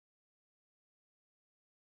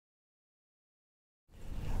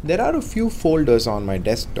There are a few folders on my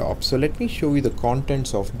desktop, so let me show you the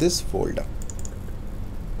contents of this folder.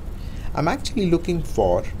 I'm actually looking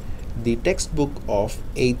for the textbook of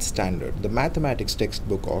 8th standard, the mathematics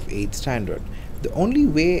textbook of 8th standard. The only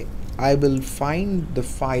way I will find the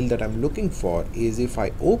file that I'm looking for is if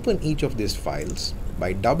I open each of these files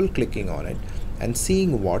by double clicking on it and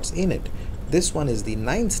seeing what's in it. This one is the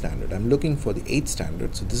 9th standard. I'm looking for the 8th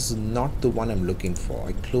standard, so this is not the one I'm looking for.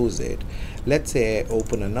 I close it. Let's say I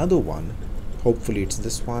open another one. Hopefully it's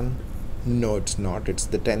this one. No, it's not. It's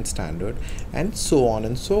the 10th standard, and so on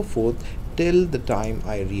and so forth till the time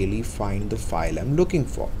I really find the file I'm looking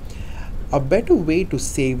for. A better way to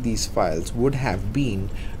save these files would have been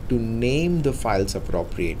to name the files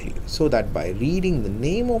appropriately, so that by reading the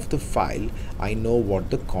name of the file I know what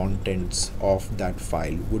the contents of that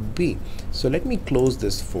file would be. So let me close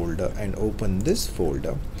this folder and open this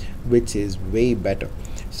folder, which is way better.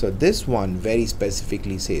 So this one very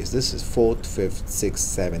specifically says this is 4th, 5th, 6th,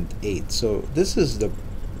 7th, 8th. So this is the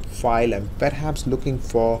file I'm perhaps looking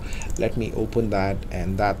for. Let me open that,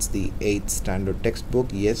 and that's the 8th standard textbook.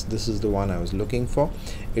 Yes, this is the one I was looking for.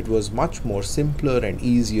 It was much more simpler and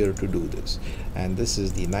easier to do this. And this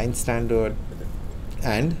is the 9th standard,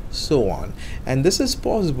 and so on. And this is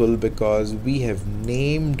possible because we have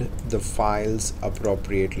named the files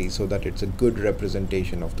appropriately so that it's a good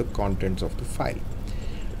representation of the contents of the file.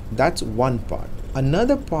 That's one part.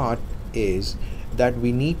 Another part is that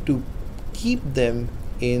we need to keep them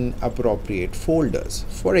in appropriate folders.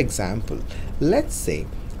 For example, let's say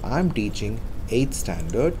I'm teaching 8th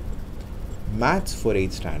standard, maths for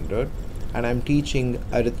 8th standard, and I'm teaching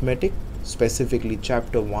arithmetic, specifically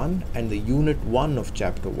chapter 1 and the unit 1 of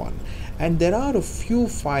chapter 1, and there are a few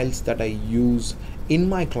files that I use in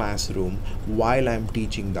my classroom while I'm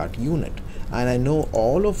teaching that unit, and I know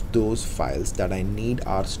all of those files that I need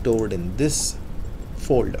are stored in this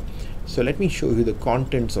folder. So let me show you the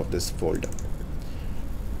contents of this folder.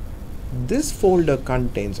 This folder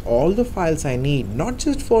contains all the files I need, not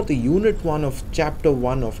just for the unit 1 of chapter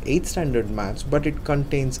 1 of 8th standard maths, but it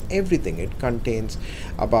contains everything. It contains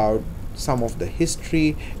about some of the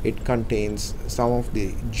history, it contains some of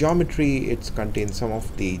the geometry, it contains some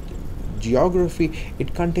of the geography,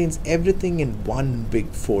 it contains everything in one big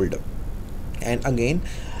folder. And again,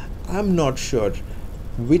 I'm not sure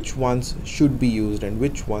which ones should be used and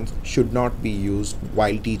which ones should not be used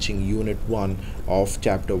while teaching unit 1 of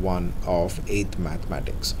chapter 1 of 8th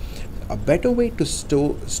mathematics. A better way to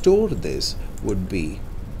store this would be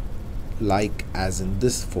like as in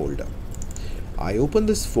this folder. I open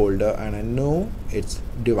this folder and I know it's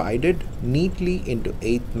divided neatly into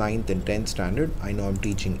 8th, 9th and 10th standard. I know I'm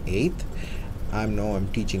teaching 8th. I know I'm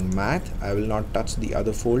teaching math. I will not touch the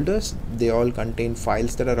other folders. They all contain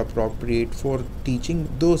files that are appropriate for teaching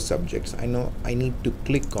those subjects. I know I need to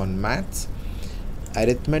click on maths,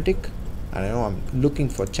 arithmetic, and I know I'm looking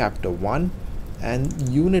for chapter 1 and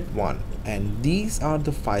unit 1, and these are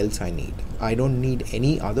the files I need. I don't need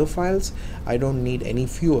any other files. I don't need any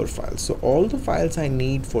fewer files. So all the files I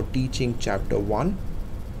need for teaching chapter 1,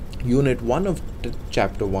 unit 1 of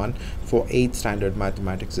chapter 1 for 8th standard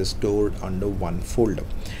mathematics is stored under one folder.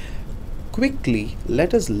 Quickly,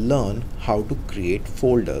 let us learn how to create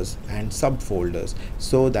folders and subfolders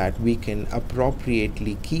so that we can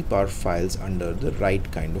appropriately keep our files under the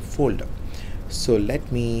right kind of folder. So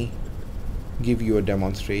let me give you a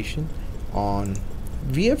demonstration on.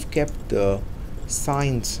 We have kept the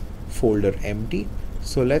science folder empty,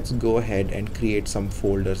 so let's go ahead and create some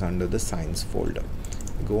folders under the science folder.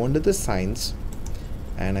 Go under the science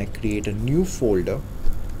and I create a new folder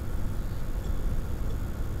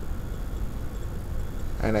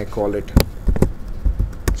and I call it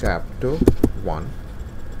chapter 1.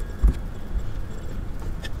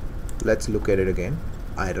 Let's look at it again.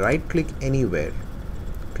 I right click anywhere,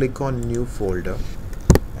 click on new folder,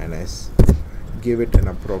 and I give it an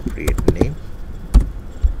appropriate name.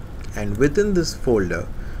 And within this folder,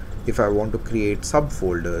 if I want to create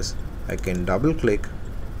subfolders, I can double click.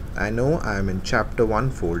 I know I am in chapter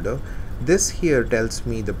 1 folder. This here tells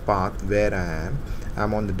me the path where I am.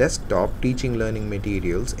 I'm on the desktop, teaching learning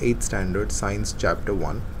materials, 8th standard science chapter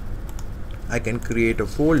 1. I can create a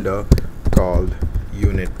folder called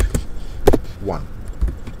unit 1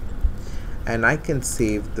 and I can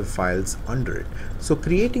save the files under it. So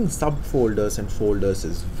creating subfolders and folders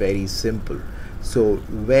is very simple. So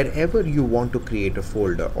wherever you want to create a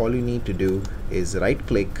folder, all you need to do is right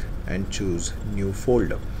click and choose new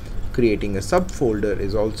folder. Creating a subfolder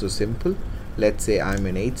is also simple. Let's say I'm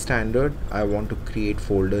in 8th standard. I want to create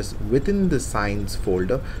folders within the science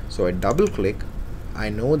folder. So I double click. I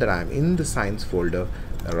know that I'm in the science folder.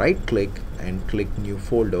 right click and click new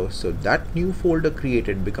folder. So that new folder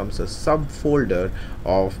created becomes a subfolder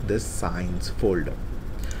of this science folder.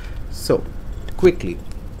 So quickly,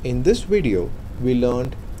 in this video we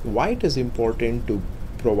learned why it is important to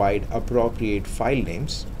provide appropriate file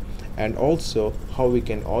names, and also how we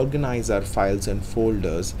can organize our files and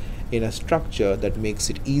folders in a structure that makes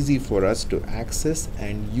it easy for us to access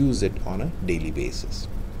and use it on a daily basis.